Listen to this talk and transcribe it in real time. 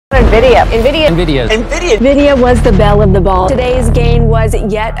Nvidia. Nvidia was the belle of the ball. Today's gain was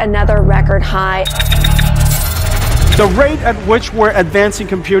yet another record high. The rate at which we're advancing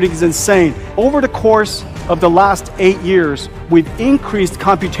computing is insane. Over the course of the last 8 years, we've increased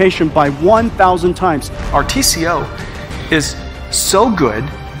computation by 1,000 times. Our TCO is so good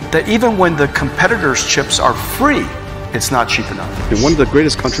that even when the competitors' chips are free, it's not cheap enough. And one of the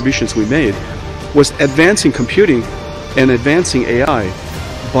greatest contributions we made was advancing computing and advancing AI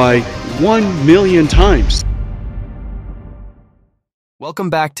by 1 million times. Welcome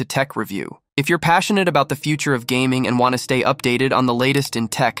back to Tech Review. If you're passionate about the future of gaming and want to stay updated on the latest in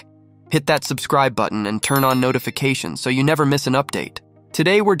tech, hit that subscribe button and turn on notifications so you never miss an update.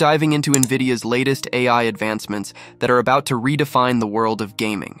 Today we're diving into Nvidia's latest AI advancements that are about to redefine the world of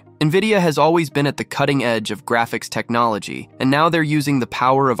gaming. Nvidia has always been at the cutting edge of graphics technology, and now they're using the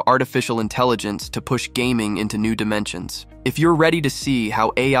power of artificial intelligence to push gaming into new dimensions. If you're ready to see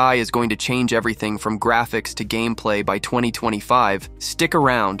how AI is going to change everything from graphics to gameplay by 2025, stick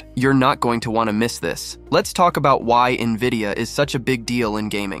around, you're not going to want to miss this. Let's talk about why Nvidia is such a big deal in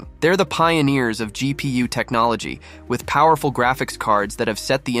gaming. They're the pioneers of GPU technology, with powerful graphics cards that have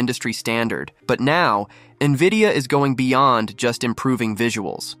set the industry standard. But now, Nvidia is going beyond just improving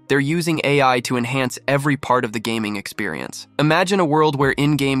visuals. They're using AI to enhance every part of the gaming experience. Imagine a world where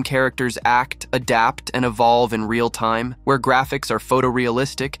in-game characters act, adapt, and evolve in real time, where graphics are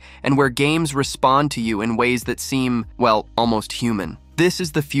photorealistic, and where games respond to you in ways that seem, well, almost human. This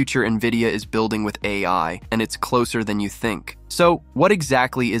is the future Nvidia is building with AI, and it's closer than you think. So, what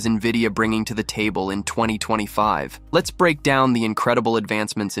exactly is Nvidia bringing to the table in 2025? Let's break down the incredible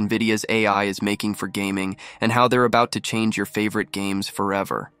advancements Nvidia's AI is making for gaming and how they're about to change your favorite games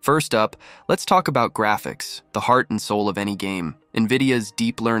forever. First up, let's talk about graphics, the heart and soul of any game. Nvidia's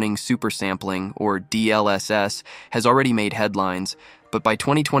Deep Learning Super Sampling, or DLSS, has already made headlines, but by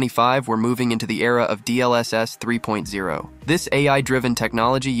 2025, we're moving into the era of DLSS 3.0. This AI-driven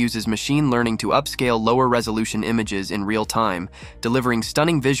technology uses machine learning to upscale lower-resolution images in real time, delivering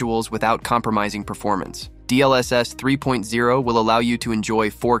stunning visuals without compromising performance. DLSS 3.0 will allow you to enjoy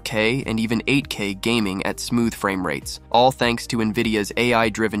 4K and even 8K gaming at smooth frame rates, all thanks to Nvidia's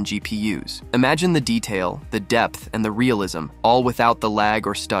AI-driven GPUs. Imagine the detail, the depth, and the realism, all without the lag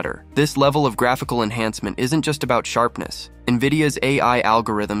or stutter. This level of graphical enhancement isn't just about sharpness. Nvidia's AI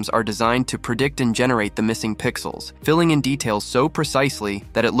algorithms are designed to predict and generate the missing pixels, filling in details so precisely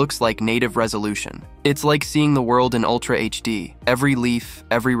that it looks like native resolution. It's like seeing the world in Ultra HD, every leaf,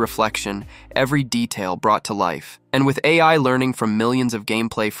 every reflection, every detail brought to life. And with AI learning from millions of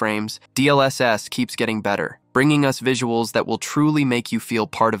gameplay frames, DLSS keeps getting better, bringing us visuals that will truly make you feel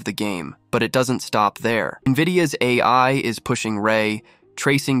part of the game. But it doesn't stop there. Nvidia's AI is pushing ray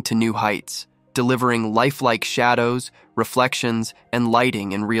tracing to new heights, delivering lifelike shadows, reflections, and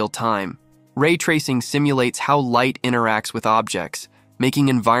lighting in real time. Ray tracing simulates how light interacts with objects, making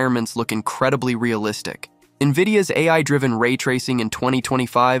environments look incredibly realistic. Nvidia's AI-driven ray tracing in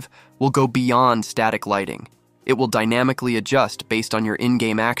 2025 will go beyond static lighting. It will dynamically adjust based on your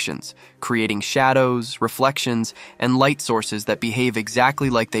in-game actions, creating shadows, reflections, and light sources that behave exactly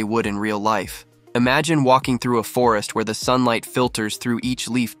like they would in real life. Imagine walking through a forest where the sunlight filters through each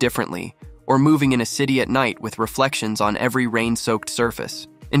leaf differently, or moving in a city at night with reflections on every rain-soaked surface.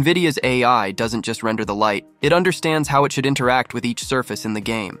 Nvidia's AI doesn't just render the light, it understands how it should interact with each surface in the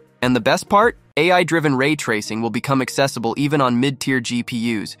game. And the best part? AI-driven ray tracing will become accessible even on mid-tier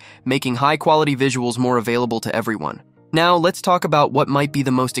GPUs, making high-quality visuals more available to everyone. Now, let's talk about what might be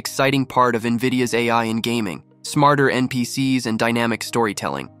the most exciting part of Nvidia's AI in gaming: smarter NPCs and dynamic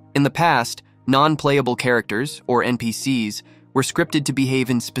storytelling. In the past, non-playable characters, or NPCs, were scripted to behave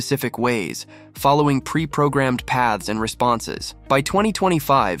in specific ways, following pre-programmed paths and responses. By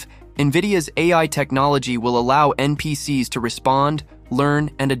 2025, Nvidia's AI technology will allow NPCs to respond, learn,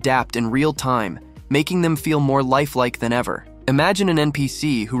 and adapt in real time, making them feel more lifelike than ever. Imagine an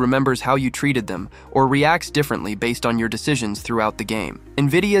NPC who remembers how you treated them or reacts differently based on your decisions throughout the game.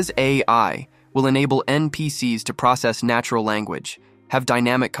 Nvidia's AI will enable NPCs to process natural language, have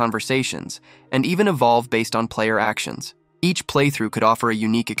dynamic conversations, and even evolve based on player actions. Each playthrough could offer a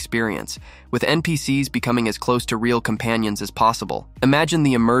unique experience, with NPCs becoming as close to real companions as possible. Imagine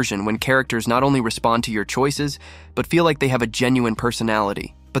the immersion when characters not only respond to your choices, but feel like they have a genuine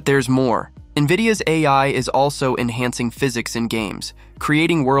personality. But there's more. Nvidia's AI is also enhancing physics in games,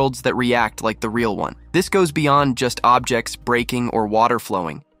 creating worlds that react like the real one. This goes beyond just objects breaking or water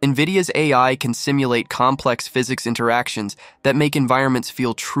flowing. Nvidia's AI can simulate complex physics interactions that make environments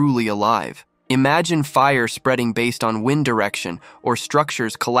feel truly alive. Imagine fire spreading based on wind direction or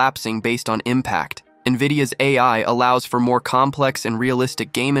structures collapsing based on impact. Nvidia's AI allows for more complex and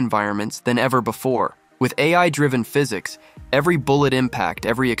realistic game environments than ever before. With AI-driven physics, every bullet impact,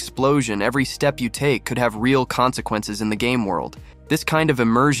 every explosion, every step you take could have real consequences in the game world. This kind of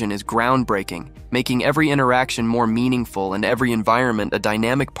immersion is groundbreaking, making every interaction more meaningful and every environment a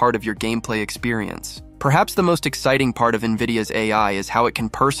dynamic part of your gameplay experience. Perhaps the most exciting part of Nvidia's AI is how it can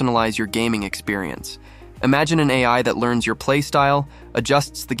personalize your gaming experience. Imagine an AI that learns your playstyle,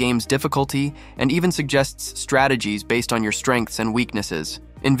 adjusts the game's difficulty, and even suggests strategies based on your strengths and weaknesses.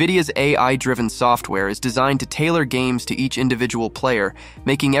 Nvidia's AI-driven software is designed to tailor games to each individual player,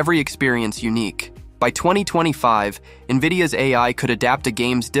 making every experience unique. By 2025, Nvidia's AI could adapt a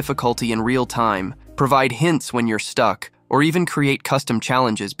game's difficulty in real time, provide hints when you're stuck, or even create custom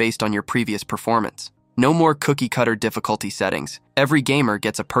challenges based on your previous performance. No more cookie-cutter difficulty settings. Every gamer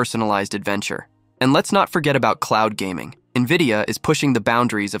gets a personalized adventure. And let's not forget about cloud gaming. Nvidia is pushing the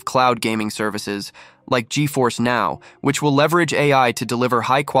boundaries of cloud gaming services like GeForce Now, which will leverage AI to deliver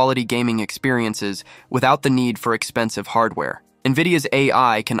high-quality gaming experiences without the need for expensive hardware. Nvidia's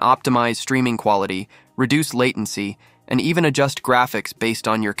AI can optimize streaming quality, reduce latency, and even adjust graphics based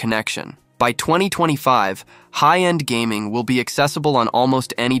on your connection. By 2025, high-end gaming will be accessible on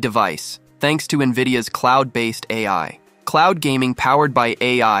almost any device, thanks to Nvidia's cloud-based AI. Cloud gaming powered by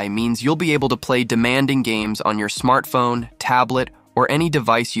AI means you'll be able to play demanding games on your smartphone, tablet, or any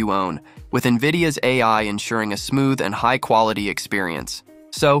device you own, with Nvidia's AI ensuring a smooth and high-quality experience.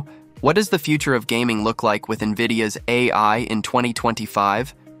 So, what does the future of gaming look like with Nvidia's AI in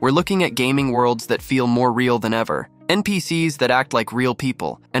 2025? We're looking at gaming worlds that feel more real than ever, NPCs that act like real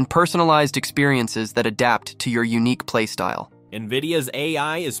people, and personalized experiences that adapt to your unique playstyle. Nvidia's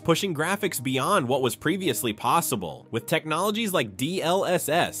AI is pushing graphics beyond what was previously possible. With technologies like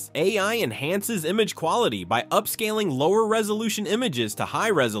DLSS, AI enhances image quality by upscaling lower resolution images to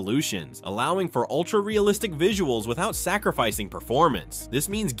high resolutions, allowing for ultra-realistic visuals without sacrificing performance. This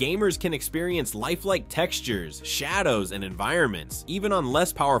means gamers can experience lifelike textures, shadows, and environments, even on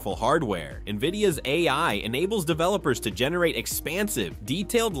less powerful hardware. Nvidia's AI enables developers to generate expansive,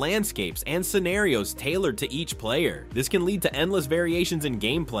 detailed landscapes and scenarios tailored to each player. This can lead to endless variations in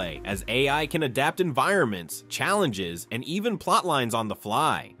gameplay, as AI can adapt environments, challenges, and even plot lines on the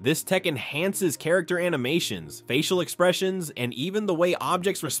fly. This tech enhances character animations, facial expressions, and even the way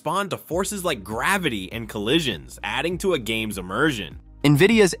objects respond to forces like gravity and collisions, adding to a game's immersion.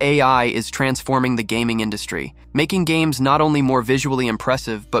 Nvidia's AI is transforming the gaming industry, making games not only more visually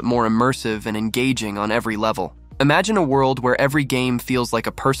impressive but more immersive and engaging on every level. Imagine a world where every game feels like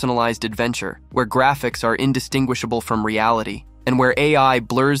a personalized adventure, where graphics are indistinguishable from reality, and where AI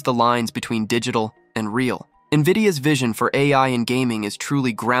blurs the lines between digital and real. Nvidia's vision for AI in gaming is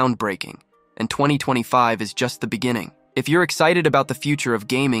truly groundbreaking, and 2025 is just the beginning. If you're excited about the future of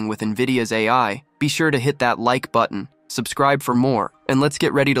gaming with Nvidia's AI, be sure to hit that like button, subscribe for more, and let's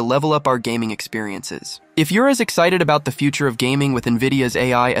get ready to level up our gaming experiences. If you're as excited about the future of gaming with Nvidia's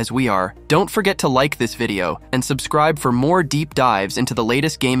AI as we are, don't forget to like this video and subscribe for more deep dives into the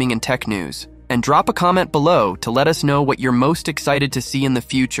latest gaming and tech news. And drop a comment below to let us know what you're most excited to see in the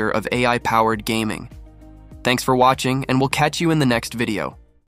future of AI-powered gaming. Thanks for watching, and we'll catch you in the next video.